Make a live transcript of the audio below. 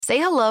Say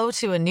hello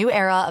to a new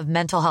era of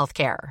mental health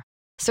care.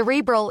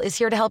 Cerebral is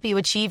here to help you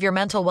achieve your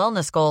mental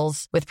wellness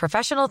goals with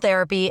professional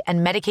therapy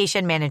and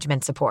medication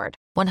management support.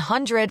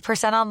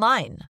 100%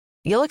 online.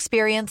 You'll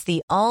experience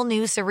the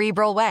all-new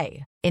Cerebral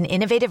Way, an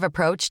innovative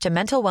approach to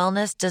mental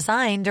wellness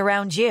designed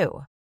around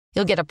you.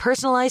 You'll get a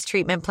personalized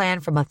treatment plan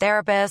from a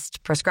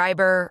therapist,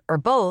 prescriber, or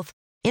both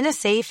in a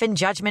safe and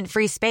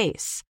judgment-free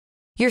space.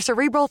 Your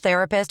Cerebral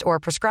therapist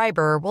or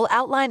prescriber will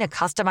outline a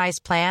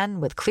customized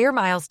plan with clear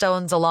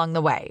milestones along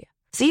the way,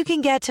 so you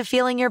can get to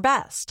feeling your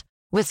best.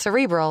 With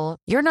Cerebral,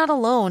 you're not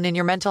alone in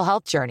your mental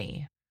health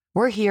journey.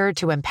 We're here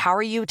to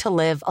empower you to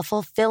live a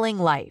fulfilling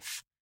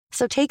life.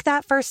 So take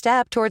that first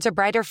step towards a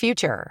brighter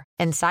future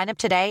and sign up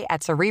today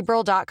at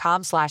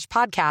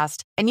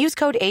Cerebral.com/podcast and use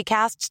code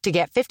ACAST to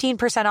get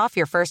 15% off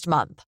your first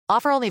month.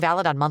 Offer only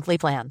valid on monthly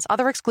plans.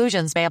 Other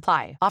exclusions may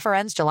apply. Offer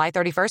ends July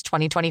 31st,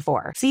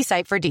 2024. See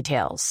site for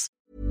details.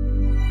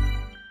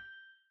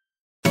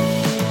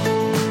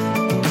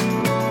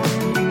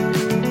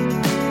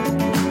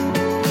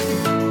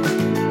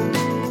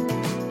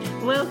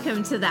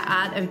 Welcome to the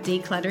Art of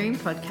Decluttering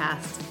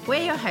podcast.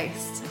 We're your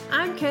hosts.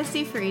 I'm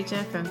Kirsty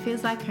Farija from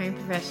Feels Like Home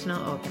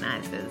Professional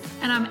Organisers.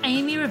 And I'm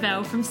Amy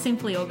Revell from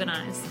Simply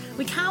Organised.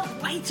 We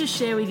can't wait to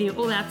share with you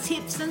all our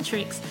tips and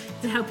tricks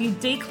to help you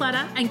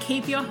declutter and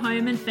keep your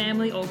home and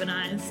family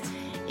organised.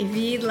 If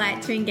you'd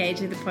like to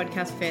engage with the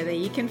podcast further,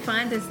 you can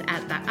find us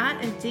at the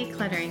Art of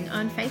Decluttering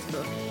on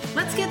Facebook.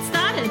 Let's get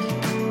started.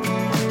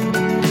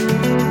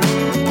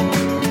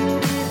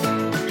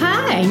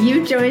 Hi,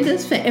 you've joined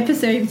us for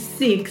episode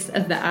 6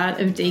 of the Art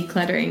of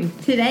Decluttering.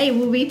 Today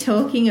we'll be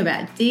talking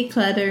about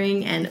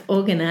decluttering and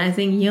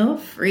organising your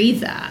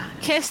freezer.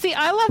 Kirsty,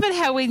 I love it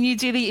how when you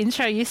do the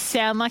intro, you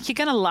sound like you're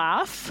going to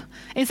laugh.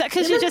 Is that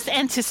because you're just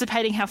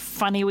anticipating how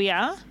funny we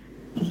are?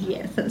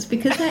 Yes, that's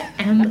because I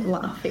am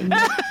laughing.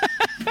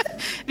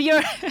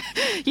 You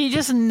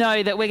just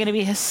know that we're going to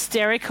be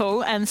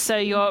hysterical, and so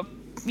you're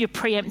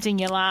preempting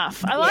your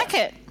laugh. I like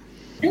it.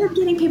 And we're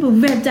getting people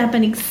revved up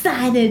and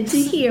excited to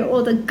hear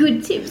all the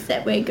good tips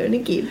that we're going to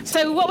give.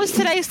 So what was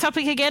today's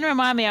topic again?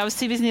 Remind me. I was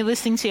too busy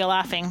listening to you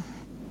laughing.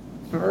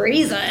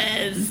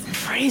 Freezers.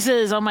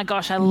 Freezers. Oh my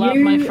gosh, I love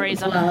my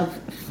freezer. You love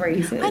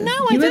freezers. I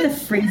know. You are the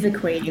freezer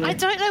queen. I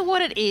don't know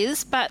what it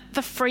is, but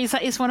the freezer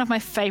is one of my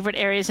favourite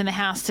areas in the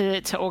house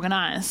to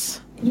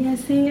organise. Yeah,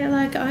 see,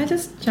 like I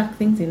just chuck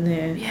things in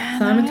there. Yeah,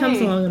 Simon comes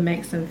along and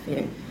makes them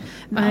fit.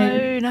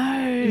 No.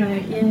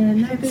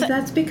 But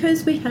that's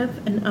because we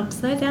have an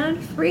upside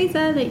down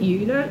freezer that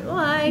you don't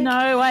like.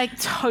 No, I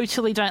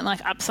totally don't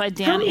like upside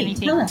down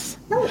anything. Tell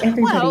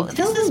everybody. Well,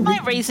 this is my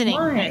reasoning,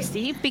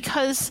 Kirsty,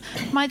 because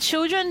my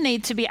children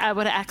need to be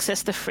able to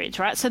access the fridge,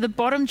 right? So the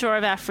bottom drawer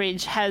of our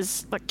fridge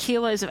has like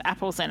kilos of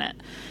apples in it.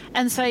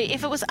 And so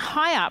if it was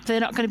high up, they're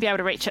not going to be able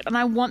to reach it. And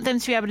I want them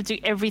to be able to do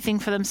everything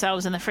for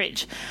themselves in the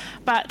fridge.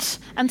 But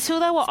until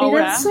they were older...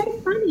 That's so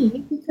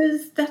funny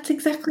because that's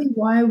exactly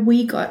why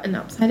we got an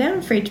upside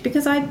down fridge,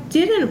 because I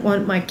didn't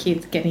want my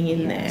kids getting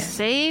in there.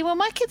 See, well,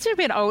 my kids are a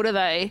bit older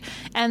though.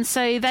 And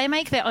so they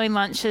make their own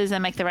lunches, they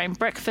make their own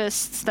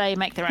breakfasts, they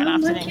make their own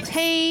afternoon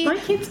tea. My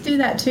kids do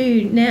that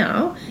too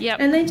now.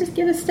 Yep. And they just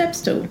get a step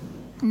stool.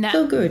 No, it's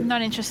all good.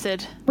 Not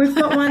interested. We've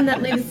got one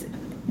that lives...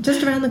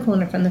 just around the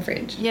corner from the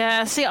fridge.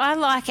 Yeah, see, I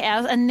like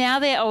ours, and now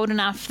they're old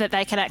enough that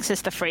they can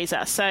access the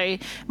freezer. So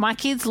my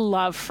kids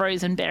love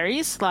frozen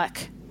berries,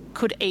 like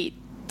could eat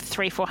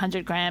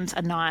 300-400 grams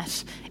a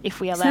night if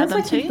we allow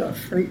them to. Sounds like you've got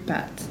fruit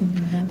bats.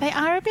 They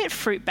are a bit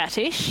fruit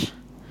bat-ish.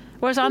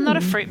 Whereas I'm not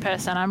a fruit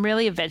person, I'm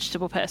really a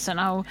vegetable person.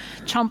 I'll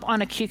chomp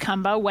on a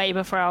cucumber way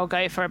before I'll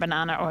go for a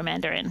banana or a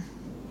mandarin.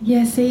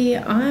 Yeah, see,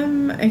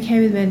 I'm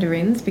okay with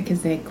mandarins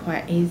because they're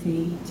quite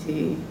easy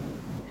to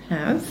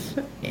have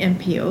and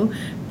peel,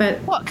 but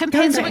what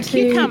compared to a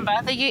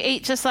cucumber that you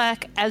eat just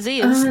like as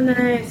is? Oh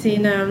no, see,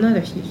 no, I'm not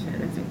a huge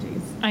fan of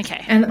veggies.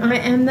 Okay. And I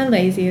am the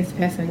laziest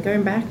person.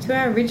 Going back to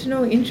our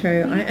original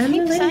intro, I am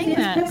the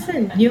laziest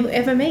person you'll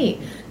ever meet.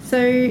 So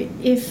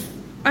if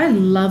I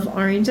love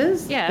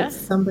oranges, but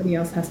somebody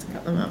else has to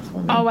cut them up for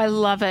me. Oh, I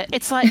love it.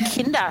 It's like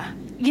Kinder.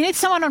 You need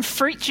someone on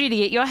fruit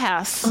duty at your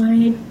house.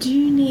 I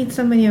do need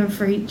somebody on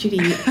fruit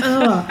duty.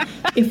 Oh,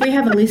 if we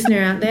have a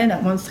listener out there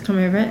that wants to come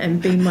over and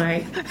be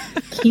my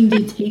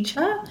kinder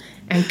teacher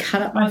and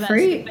cut up my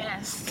fruit,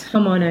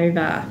 come on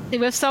over.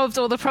 We've solved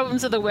all the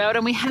problems of the world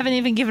and we haven't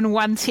even given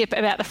one tip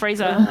about the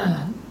freezer.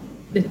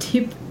 The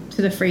tip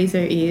to the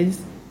freezer is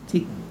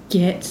to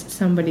get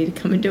somebody to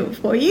come and do it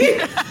for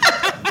you.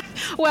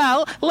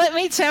 Well, let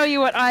me tell you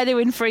what I do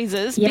in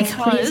freezers, because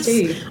please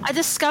do. I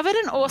discovered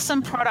an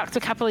awesome product a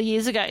couple of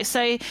years ago.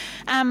 So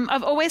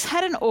I've always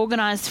had an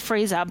organised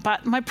freezer,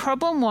 but my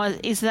problem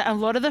is that a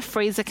lot of the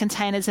freezer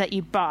containers that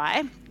you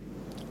buy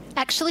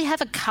actually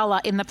have a colour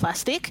in the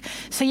plastic,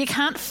 so you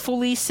can't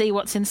fully see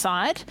what's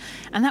inside,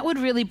 and that would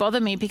really bother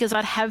me because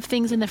I'd have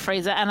things in the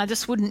freezer and I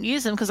just wouldn't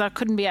use them because I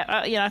couldn't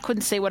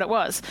see what it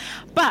was.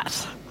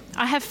 But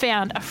I have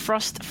found a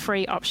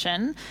frost-free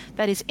option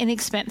that is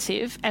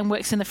inexpensive and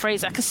works in the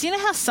freezer. Because you know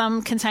how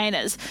some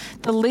containers,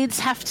 the lids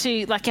have to,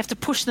 you have to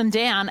push them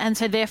down, and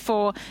so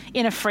therefore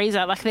in a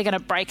freezer, they're going to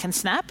break and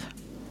snap?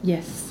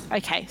 Yes.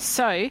 Okay,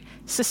 so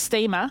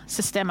Sistema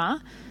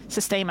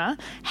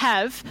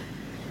have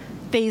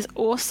these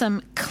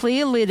awesome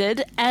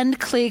clear-lidded and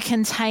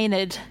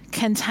clear-containered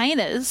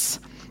containers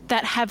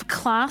that have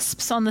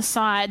clasps on the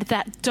side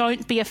that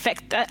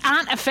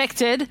aren't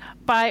affected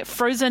by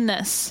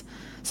frozenness.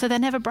 So they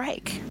never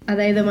break. Are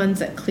they the ones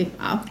that clip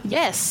up?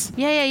 Yes.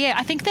 Yeah.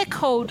 I think they're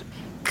called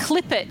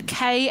Clip It,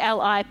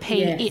 KLIP,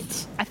 yes.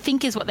 It, I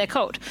think is what they're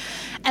called.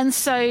 And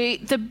so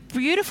the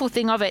beautiful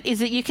thing of it is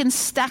that you can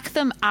stack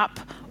them up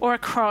or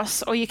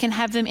across, or you can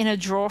have them in a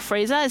drawer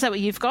freezer. Is that what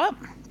you've got?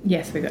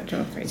 Yes, we've got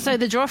drawer freezer. So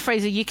the drawer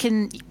freezer, you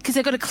can, because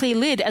they've got a clear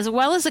lid as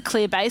well as a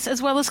clear base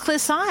as well as clear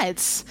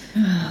sides.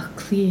 Oh,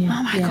 clear.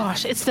 Oh my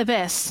gosh, it's the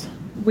best.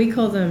 We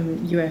call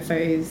them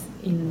UFOs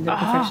in the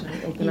professional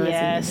organising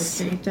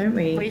industry, don't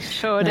we? We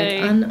sure do.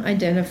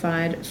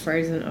 Unidentified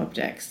frozen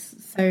objects.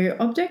 So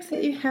objects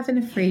that you have in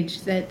a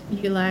fridge that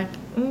you're like,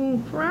 oh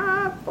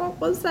crap, what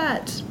was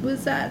that?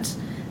 Was that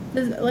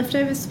the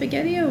leftover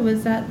spaghetti, or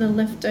was that the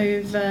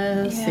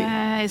leftover soup?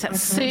 Yeah, is that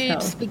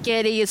soup,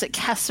 spaghetti? Is it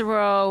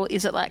casserole?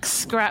 Is it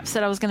scraps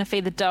that I was going to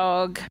feed the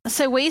dog?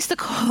 So we used to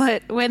call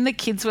it, when the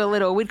kids were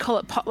little, we'd call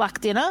it potluck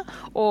dinner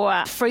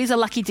or freezer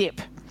lucky dip.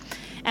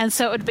 And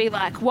so it would be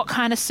what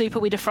kind of soup are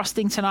we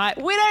defrosting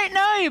tonight? We don't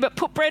know, but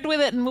put bread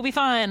with it and we'll be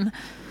fine.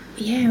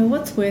 Yeah,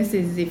 what's worse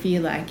is if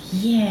you're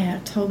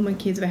I told my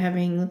kids we're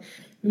having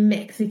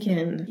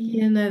Mexican.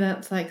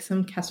 That's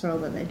some casserole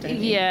that they don't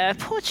eat. Yeah,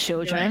 poor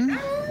children.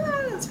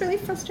 That's really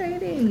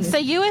frustrating. So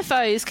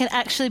UFOs can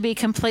actually be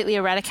completely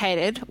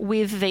eradicated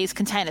with these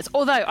containers.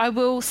 Although I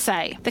will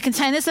say the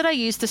containers that I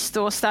use to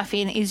store stuff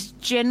in is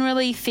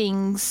generally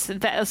things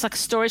that is like a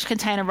storage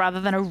container rather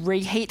than a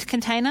reheat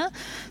container.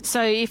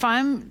 So if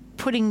I'm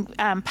putting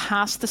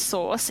past the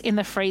sauce in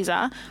the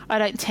freezer, I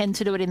don't tend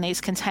to do it in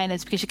these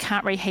containers because you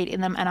can't reheat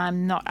in them, and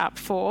I'm not up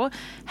for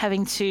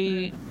having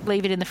to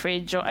leave it in the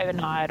fridge or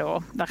overnight,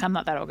 or I'm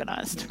not that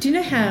organised. Do you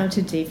know how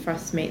to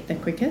defrost meat the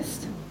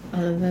quickest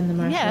other than the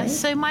microwave? Yeah,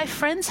 so my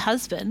friend's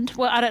husband,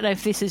 well, I don't know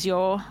if this is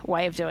your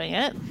way of doing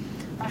it.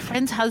 My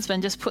friend's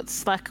husband just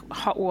puts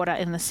hot water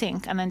in the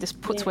sink and then just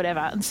puts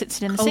whatever and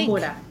sits it in the sink.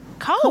 Cold water.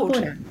 Cold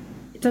water.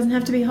 It doesn't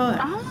have to be hot.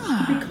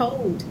 It can be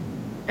cold.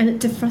 And it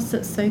defrosts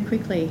it so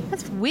quickly.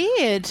 That's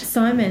weird.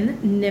 Simon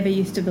never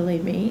used to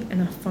believe me,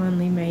 and I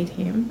finally made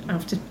him,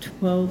 after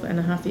 12 and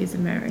a half years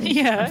of marriage.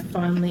 Yeah. I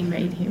finally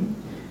made him.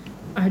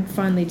 I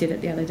finally did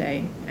it the other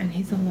day, and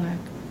he's all like,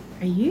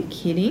 are you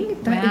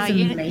kidding? That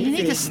is amazing. You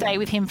need to stay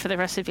with him for the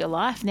rest of your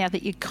life now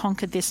that you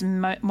conquered this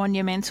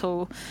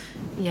monumental...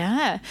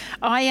 Yeah.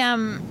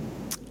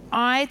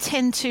 I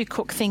tend to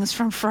cook things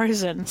from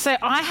frozen. So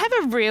I have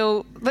a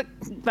real... Look,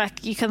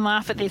 you can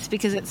laugh at this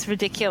because it's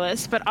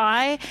ridiculous, but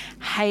I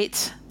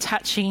hate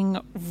touching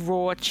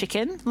raw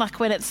chicken.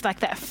 When it's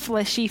that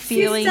fleshy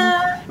feeling.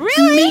 Sister,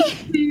 really?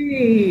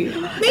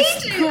 Me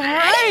too.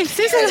 Gross,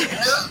 isn't it?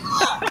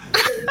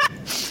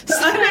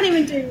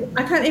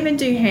 I can't even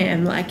do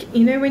ham.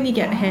 When you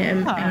get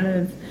ham out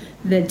of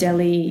the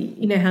deli,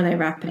 you know how they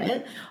wrap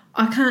it?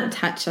 I can't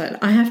touch it.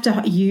 I have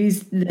to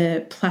use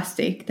the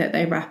plastic that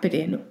they wrap it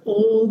in,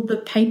 all the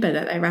paper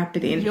that they wrap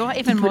it in. You're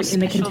even more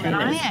special than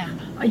I am.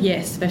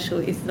 Yes, special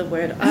is the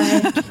word.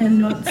 I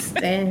cannot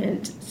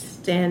stand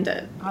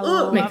it. I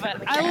love it.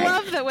 I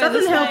love that we're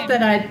Doesn't the same. help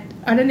that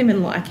I don't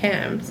even like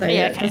ham. So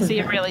okay, so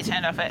you're really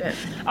turned off it.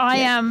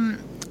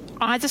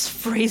 I just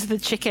freeze the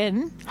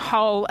chicken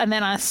whole and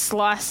then I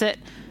slice it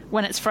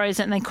when it's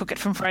frozen and then cook it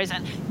from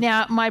frozen.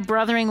 Now, my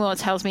brother-in-law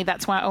tells me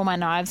that's why all my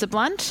knives are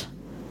blunt.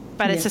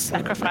 But it's a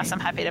sacrifice I'm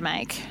happy to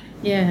make.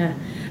 Yeah.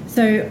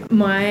 So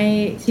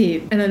my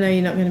tip, and I know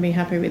you're not going to be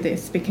happy with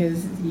this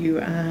because you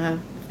are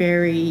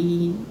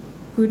very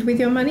good with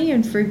your money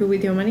and frugal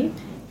with your money,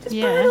 just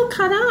buy it all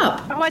cut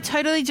up. Oh, I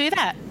totally do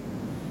that.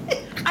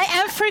 I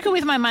am frugal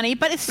with my money,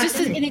 but it's just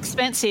as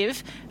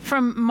inexpensive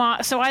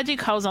so I do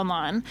Coles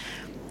online.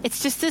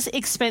 It's just as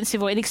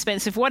expensive or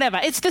inexpensive, whatever.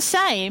 It's the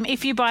same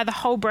if you buy the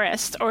whole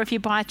breast or if you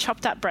buy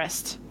chopped up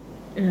breast.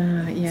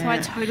 Yeah. So I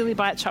totally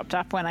buy it chopped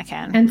up when I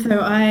can. And so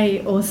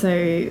I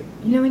also,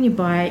 when you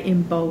buy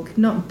in bulk,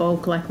 not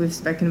bulk like we've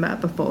spoken about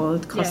before,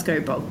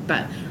 Costco bulk,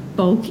 but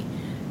bulk.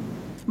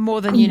 More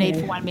than you need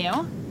for one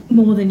meal?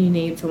 More than you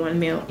need for one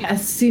meal. Yeah.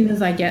 As soon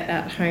as I get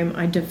at home,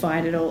 I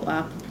divide it all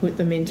up, put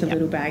them into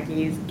little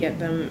baggies, get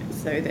them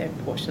so they're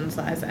portion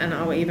size, and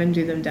I'll even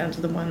do them down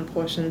to the one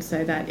portion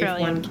so that if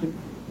one kid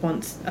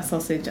wants a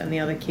sausage and the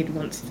other kid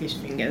wants fish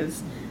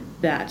fingers,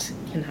 that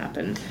can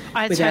happen.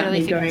 I without totally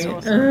me think going,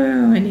 that's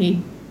awesome. I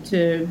need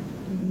to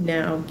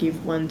now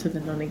give one to the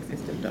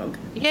non-existent dog.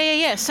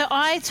 Yeah. So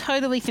I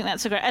totally think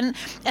that's a great... And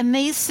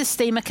these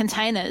Sistema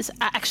containers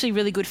are actually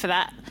really good for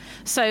that.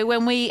 So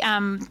when we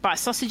buy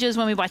sausages,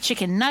 when we buy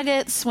chicken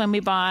nuggets, when we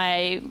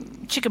buy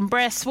chicken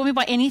breasts, when we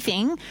buy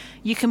anything,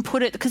 you can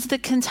put it... Because the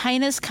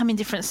containers come in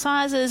different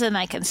sizes and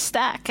they can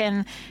stack,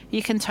 and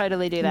you can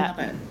totally do that.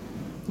 Love it.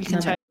 You can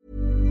totally...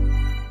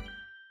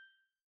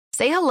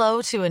 Say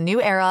hello to a new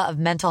era of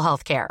mental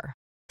health care.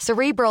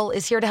 Cerebral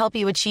is here to help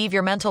you achieve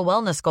your mental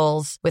wellness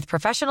goals with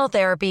professional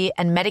therapy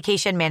and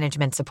medication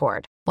management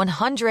support.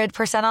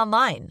 100%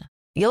 online.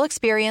 You'll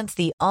experience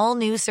the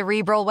all-new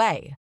Cerebral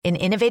Way, an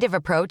innovative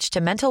approach to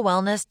mental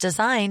wellness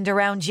designed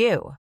around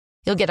you.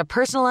 You'll get a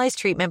personalized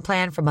treatment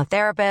plan from a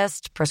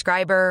therapist,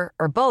 prescriber,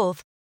 or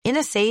both in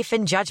a safe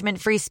and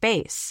judgment-free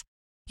space.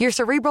 Your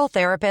Cerebral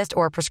therapist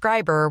or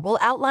prescriber will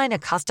outline a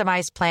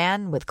customized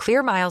plan with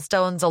clear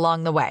milestones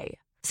along the way,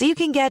 so you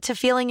can get to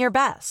feeling your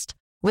best.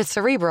 With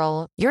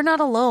Cerebral, you're not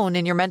alone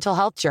in your mental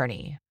health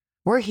journey.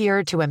 We're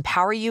here to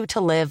empower you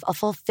to live a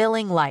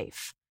fulfilling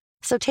life.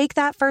 So take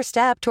that first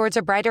step towards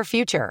a brighter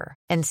future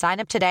and sign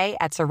up today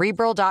at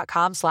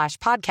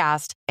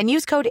Cerebral.com/podcast and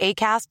use code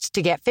ACAST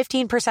to get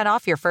 15%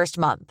 off your first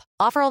month.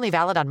 Offer only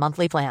valid on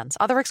monthly plans.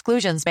 Other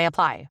exclusions may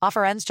apply.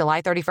 Offer ends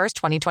July 31st,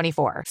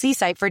 2024. See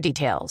site for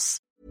details.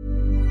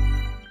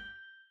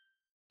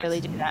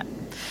 Really do that.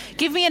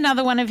 Give me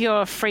another one of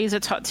your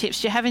freezer top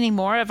tips. Do you have any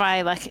more? Have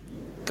I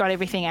got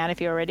everything out of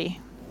you already?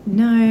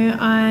 No,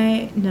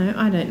 I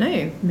don't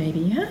know. Maybe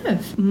you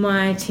have.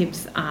 My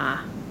tips are: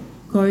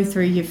 go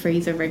through your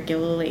freezer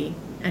regularly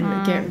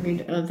and get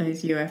rid of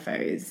those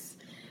UFOs.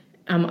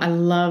 I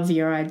love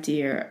your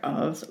idea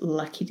of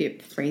Lucky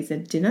Dip freezer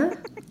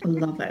dinner. I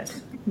love it.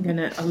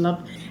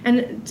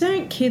 And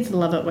don't kids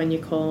love it when you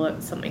call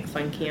it something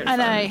funky and fun?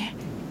 I know.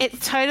 It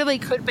totally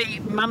could be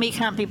mummy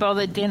can't be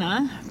bothered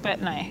dinner,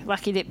 but no,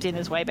 Lucky Dip dinner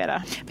is way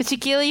better.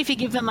 Particularly if you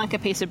give them a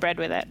piece of bread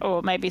with it,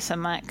 or maybe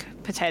some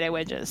potato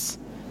wedges.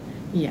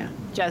 Yeah.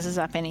 Jazzes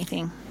up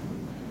anything.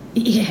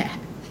 Yeah.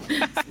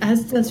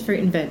 As does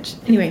fruit and veg.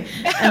 Anyway.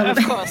 Of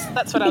course,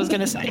 that's what I was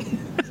going to say.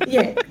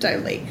 Yeah,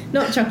 totally.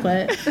 Not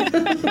chocolate.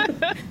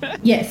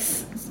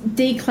 Yes.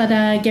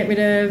 Declutter,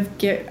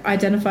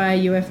 identify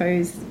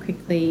UFOs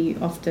quickly,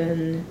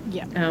 often.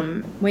 Yeah.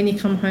 When you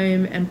come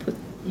home and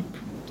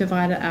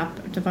divide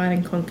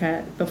and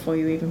conquer before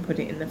you even put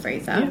it in the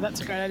freezer. Yeah, that's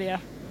a great idea.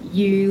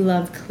 You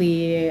love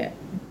clear,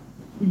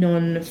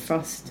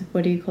 non-frost,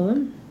 what do you call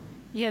them?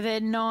 Yeah, they're I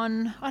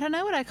don't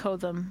know what I call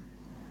them.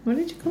 What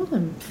did you call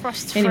them?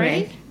 Frost-free?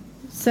 Anyway,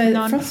 so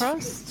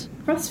non-frost?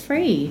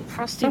 Frost-free.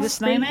 Frosty the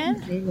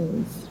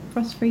Snowman?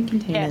 Frost-free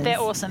containers. Yeah, they're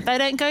awesome. They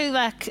don't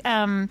go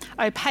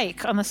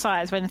opaque on the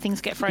sides when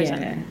things get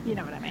frozen. Yeah. You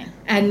know what I mean.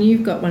 And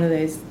you've got one of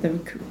those, the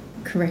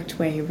correct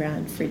way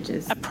around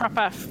fridges. A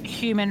proper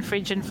human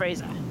fridge and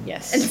freezer.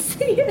 Yes.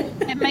 Yeah.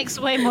 It makes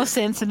way more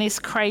sense than this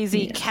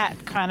crazy cat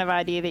kind of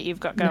idea that you've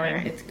got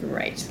going. No, it's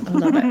great. I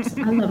love it.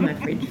 I love my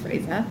fridge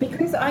freezer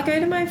because I go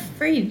to my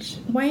fridge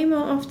way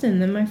more often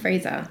than my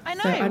freezer. I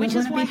know, so I which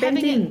don't is want why to be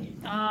having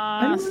bending.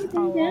 I don't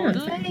want to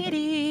bend down.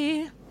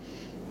 lady.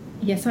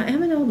 Yes, I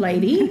am an old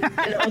lady, and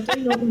I do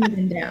not want to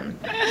bend down.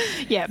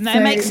 Yeah, no,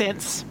 it makes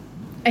sense.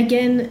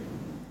 Again,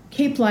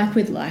 keep like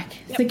with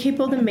like. Yep. So keep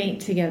all the meat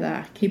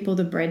together, keep all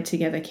the bread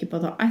together, keep all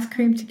the ice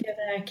cream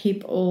together,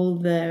 keep all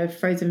the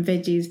frozen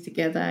veggies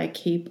together,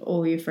 keep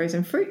all your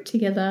frozen fruit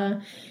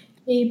together,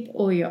 keep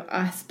all your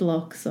ice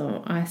blocks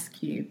or ice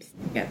cubes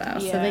together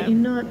so that you're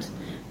not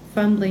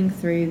fumbling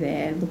through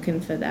there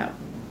looking for that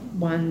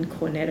one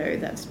cornetto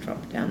that's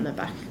dropped down the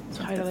back.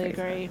 Totally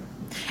agree.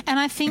 And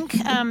I think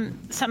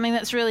something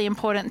that's really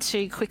important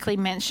to quickly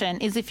mention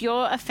is if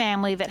you're a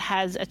family that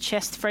has a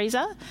chest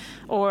freezer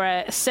or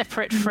a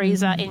separate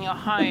freezer in your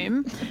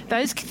home,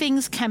 those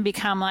things can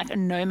become like a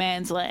no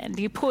man's land.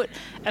 You put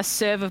a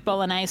serve of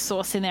bolognese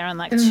sauce in there and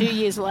 2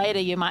 years later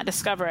you might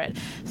discover it.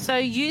 So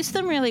use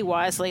them really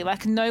wisely,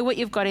 know what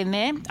you've got in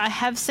there. I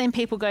have seen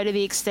people go to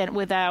the extent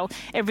where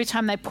every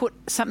time they put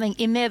something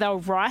in there, they'll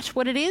write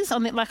what it is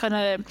on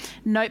a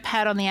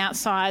notepad on the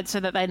outside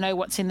so that they know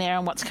what's in there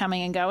and what's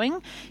coming and going.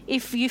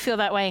 If you feel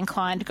that way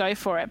inclined, go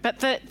for it. But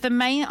the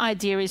main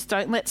idea is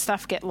don't let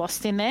stuff get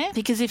lost in there,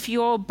 because if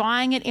you're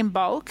buying it in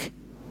bulk,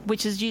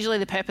 which is usually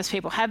the purpose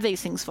people have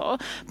these things for,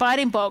 buy it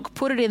in bulk,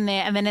 put it in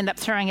there, and then end up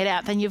throwing it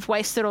out, then you've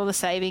wasted all the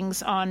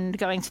savings on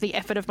going to the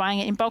effort of buying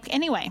it in bulk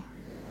anyway.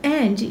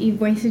 And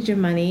you've wasted your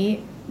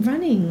money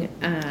running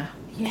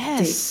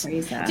deep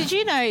freezer. Did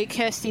you know,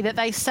 Kirsty, that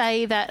they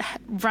say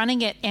that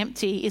running it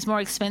empty is more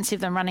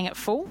expensive than running it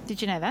full?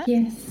 Did you know that?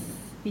 Yes.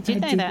 You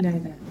did know that.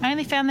 I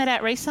only found that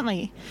out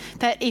recently,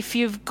 that if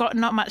you've got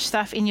not much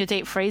stuff in your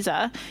deep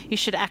freezer, you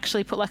should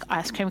actually put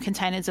ice cream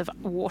containers of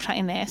water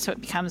in there so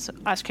it becomes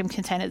ice cream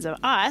containers of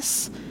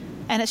ice,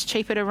 and it's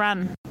cheaper to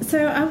run.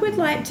 So I would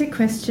like to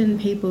question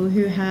people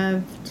who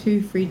have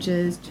 2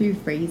 fridges, 2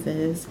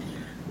 freezers.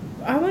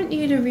 I want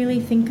you to really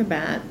think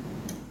about,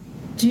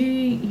 do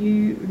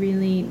you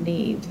really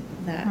need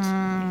that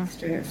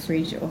extra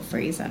fridge or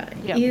freezer?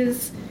 Yep.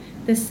 Is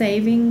the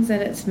savings that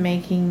it's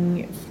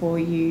making for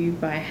you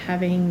by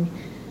having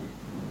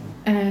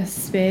a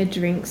spare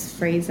drinks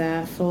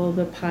freezer for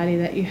the party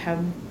that you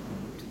have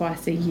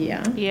twice a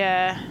year?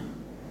 Yeah.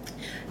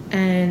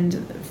 And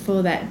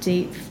for that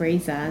deep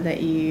freezer that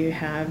you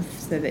have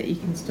so that you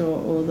can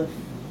store all the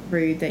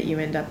food that you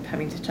end up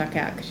having to chuck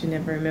out because you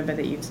never remember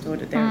that you've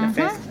stored it there in the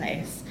first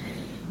place.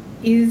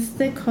 is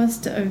the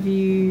cost of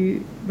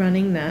you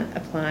running that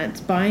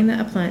appliance, buying that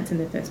appliance in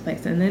the first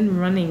place, and then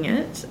running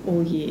it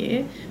all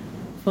year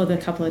for the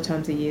couple of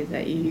times a year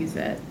that you use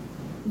it.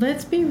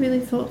 Let's be really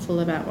thoughtful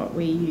about what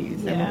we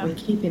use and what we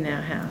keep in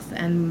our house,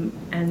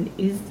 and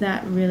is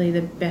that really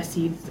the best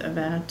use of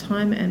our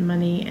time and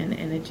money and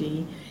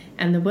energy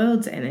and the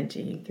world's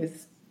energy?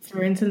 Because,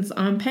 for instance,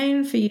 I'm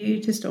paying for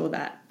you to store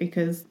that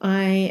because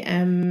I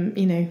am,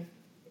 you know,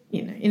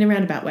 in a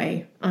roundabout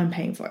way, I'm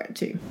paying for it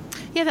too.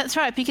 Yeah, that's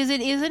right, because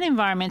it is an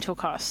environmental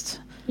cost.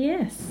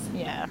 Yes.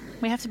 Yeah,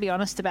 we have to be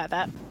honest about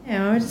that.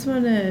 Yeah, I just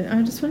want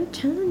to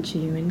challenge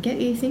you and get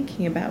you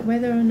thinking about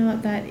whether or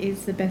not that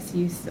is the best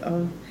use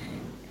of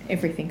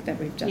everything that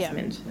we've just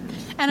mentioned.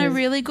 And a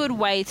really good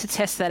way to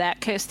test that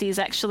out, Kirsty, is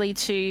actually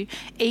to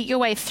eat your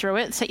way through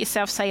it. Set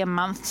yourself, say, a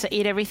month to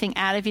eat everything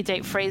out of your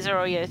deep freezer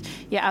or your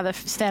other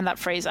stand-up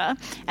freezer,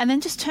 and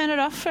then just turn it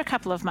off for a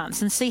couple of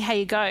months and see how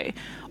you go.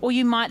 Or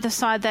you might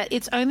decide that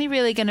it's only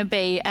really going to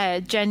be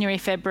a January,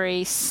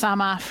 February,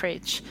 summer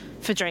fridge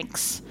for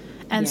drinks.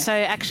 And so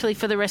actually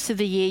for the rest of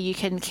the year, you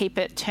can keep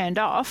it turned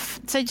off.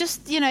 So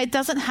just, it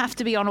doesn't have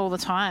to be on all the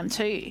time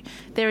too.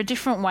 There are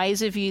different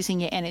ways of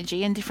using your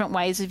energy and different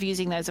ways of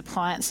using those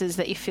appliances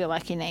that you feel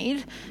like you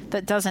need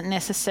that doesn't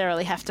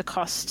necessarily have to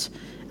cost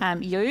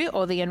you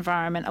or the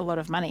environment a lot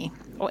of money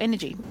or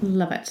energy.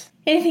 Love it.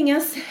 Anything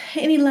else?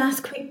 Any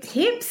last quick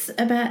tips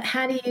about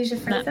how to use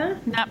your freezer?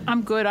 No,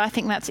 I'm good. I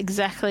think that's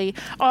exactly...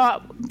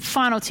 Oh,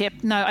 final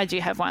tip. No, I do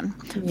have one.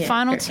 Yeah,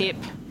 final tip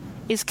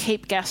is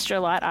keep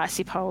Gastrolite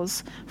Icy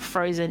Poles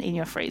frozen in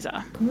your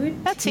freezer.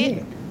 Good. That's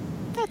it.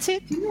 That's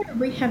it. Do you know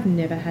we have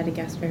never had a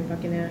gastro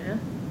bug in our house?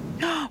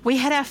 We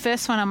had our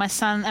first one on my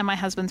son and my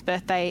husband's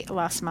birthday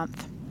last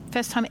month.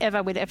 First time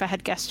ever we'd ever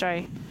had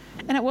gastro.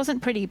 And it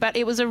wasn't pretty, but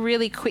it was a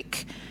really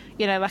quick,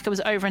 like it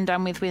was over and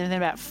done with within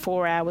about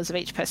 4 hours of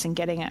each person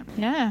getting it.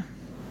 Yeah.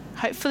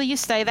 Hopefully you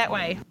stay that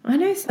way. I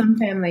know some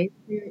families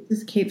who it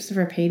just keeps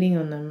repeating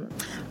on them.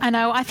 I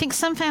know. I think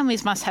some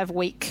families must have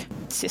weak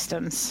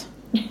systems.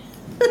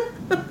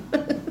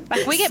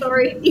 Like we get,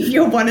 sorry if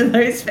you're one of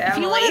those families.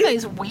 If you're one of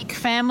those weak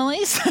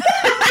families,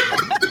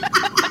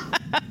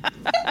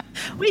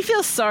 we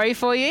feel sorry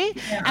for you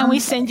and we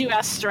send you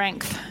our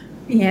strength.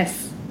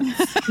 Yes.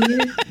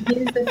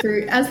 Here's the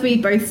truth. As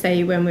we both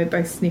say when we're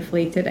both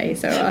sniffly today,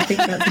 so I think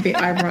that's a bit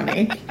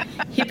ironic.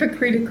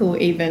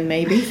 Hypocritical even,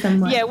 maybe.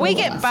 We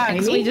get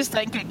bugs, we just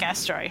don't get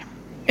gastro.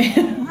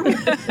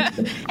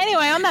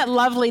 Anyway, on that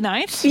lovely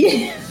note,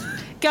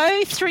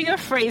 go through your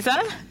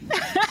freezer.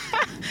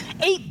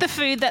 Eat the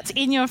food that's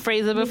in your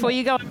freezer before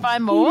you go and buy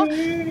more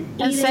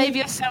and save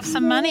yourself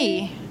some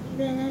money.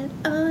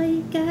 All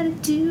you gotta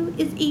do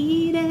is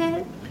eat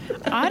it.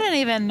 I don't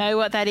even know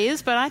what that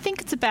is, but I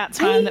think it's about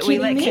time that we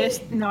let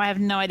Kirsten... No, I have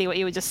no idea what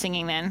you were just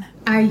singing then.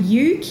 Are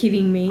you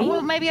kidding me? Oh,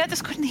 well, maybe I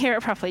just couldn't hear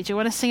it properly. Do you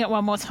want to sing it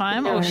one more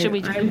time or should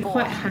we just... I'm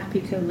quite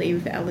happy to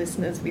leave our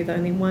listeners with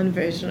only one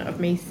version of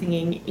me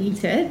singing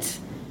Eat It.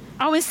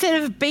 Oh,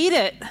 instead of Beat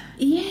It?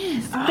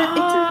 Yes, but it's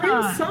a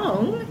real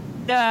song.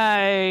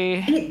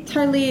 No. It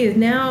totally is.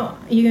 Now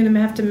you're going to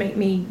have to make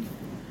me...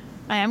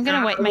 I am going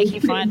to make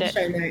you find it.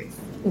 Show notes.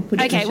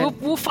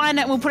 We'll find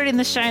it. We'll put it in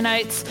the show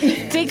notes.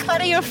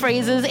 Declutter your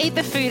freezers, eat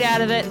the food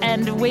out of it,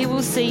 and we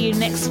will see you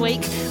next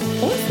week.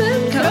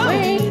 Awesome. Cool.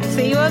 Wait.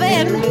 See you all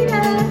then. See you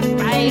later.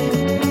 Bye.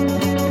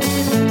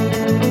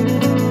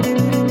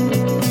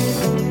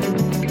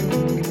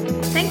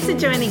 Thanks for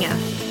joining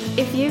us.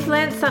 If you've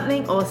learned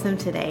something awesome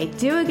today,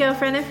 do a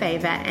girlfriend a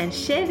favour and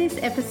share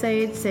this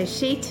episode so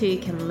she too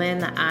can learn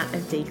the art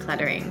of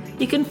decluttering.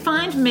 You can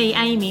find me,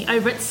 Amy,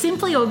 over at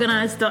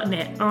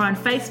simplyorganised.net or on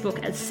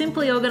Facebook as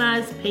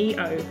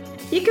simplyorganisedpo.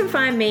 You can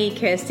find me,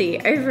 Kirsty,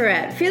 over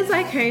at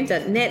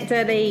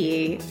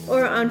feelslikehome.net.au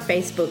or on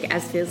Facebook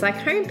as Feels Like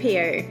Home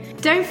PO.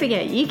 Don't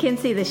forget, you can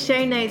see the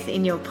show notes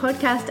in your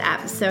podcast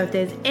app, so if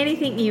there's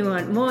anything you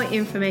want more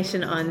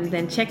information on,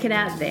 then check it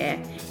out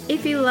there.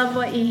 If you love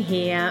what you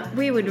hear,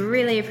 we would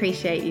really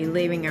appreciate you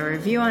leaving a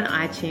review on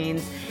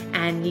iTunes,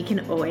 and you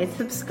can always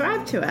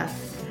subscribe to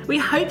us. We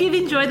hope you've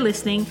enjoyed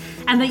listening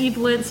and that you've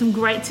learned some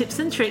great tips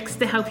and tricks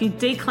to help you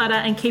declutter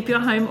and keep your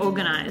home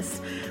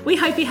organised. We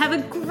hope you have a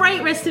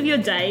great rest of your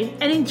day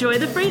and enjoy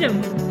the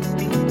freedom.